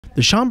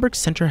The Schomburg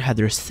Center had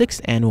their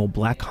 6th annual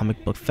Black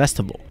Comic Book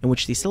Festival, in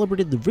which they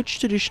celebrated the rich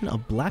tradition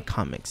of Black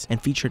comics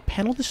and featured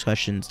panel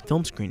discussions,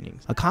 film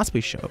screenings, a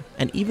cosplay show,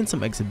 and even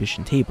some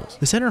exhibition tables.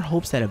 The center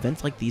hopes that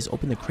events like these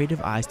open the creative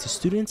eyes to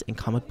students and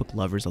comic book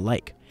lovers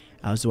alike,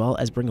 as well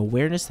as bring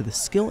awareness to the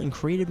skill and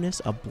creativeness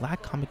of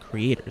Black comic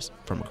creators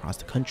from across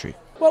the country.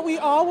 What we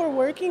all were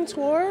working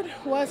toward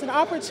was an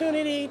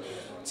opportunity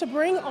to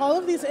bring all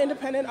of these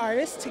independent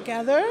artists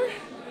together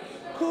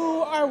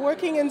who are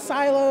working in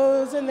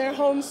silos in their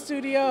home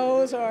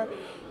studios or,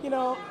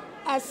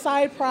 as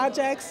side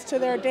projects to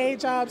their day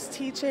jobs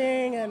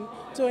teaching and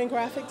doing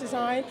graphic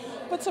design,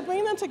 but to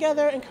bring them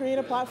together and create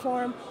a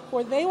platform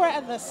where they were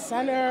at the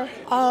center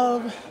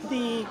of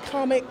the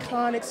Comic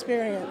Con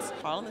experience.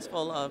 Harlem is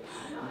full of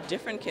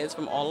different kids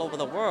from all over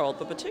the world,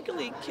 but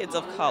particularly kids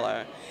of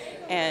color.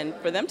 And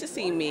for them to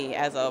see me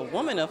as a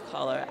woman of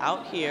color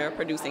out here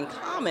producing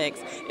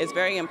comics is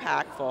very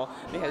impactful,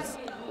 because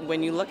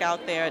when you look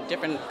out there at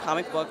different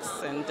comic books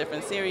and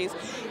different series,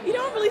 you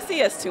don't really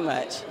see us too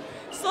much.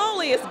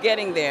 Slowly it's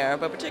getting there,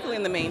 but particularly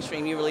in the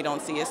mainstream, you really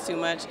don't see us too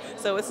much.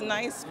 So it's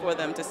nice for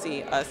them to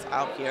see us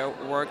out here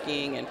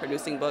working and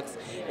producing books.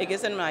 It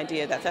gives them an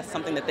idea that that's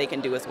something that they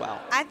can do as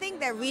well. I think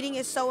that reading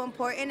is so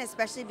important,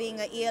 especially being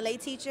an ELA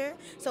teacher.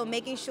 So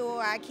making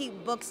sure I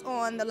keep books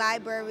on the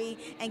library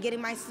and getting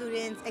my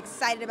students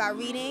excited about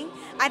reading.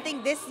 I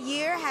think this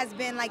year has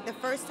been like the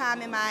first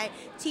time in my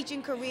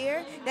teaching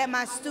career that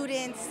my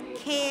students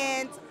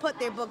can't put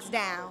their books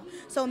down.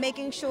 So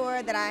making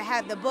sure that I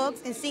have the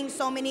books and seeing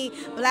so many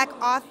Black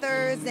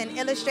authors and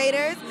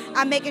illustrators,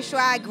 I'm making sure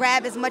I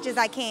grab as much as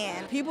I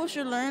can. People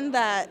should learn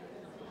that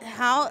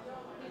how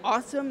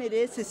awesome it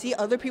is to see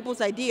other people's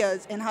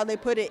ideas and how they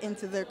put it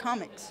into their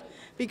comics.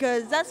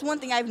 Because that's one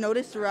thing I've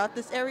noticed throughout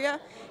this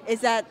area, is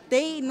that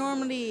they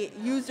normally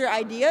use their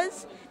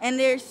ideas and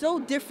they're so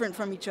different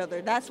from each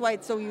other. That's why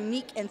it's so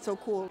unique and so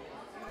cool.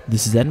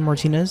 This is Ed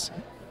Martinez,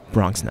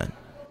 BronxNet.